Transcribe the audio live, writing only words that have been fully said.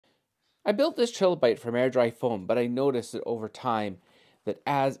I built this Trilobyte from air dry foam, but I noticed that over time that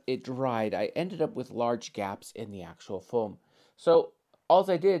as it dried, I ended up with large gaps in the actual foam. So all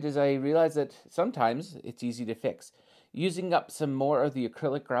I did is I realized that sometimes it's easy to fix. Using up some more of the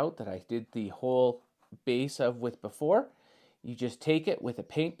acrylic grout that I did the whole base of with before, you just take it with a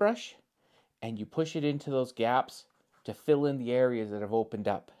paintbrush and you push it into those gaps to fill in the areas that have opened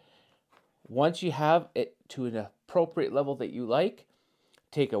up. Once you have it to an appropriate level that you like,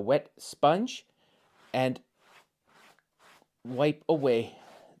 take a wet sponge and wipe away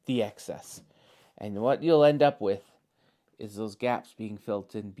the excess. And what you'll end up with is those gaps being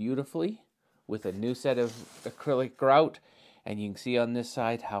filled in beautifully with a new set of acrylic grout. And you can see on this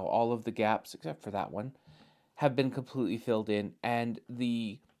side how all of the gaps, except for that one, have been completely filled in. And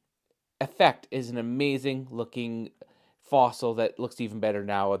the effect is an amazing looking fossil that looks even better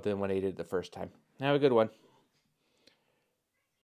now than when I did it the first time. Have a good one.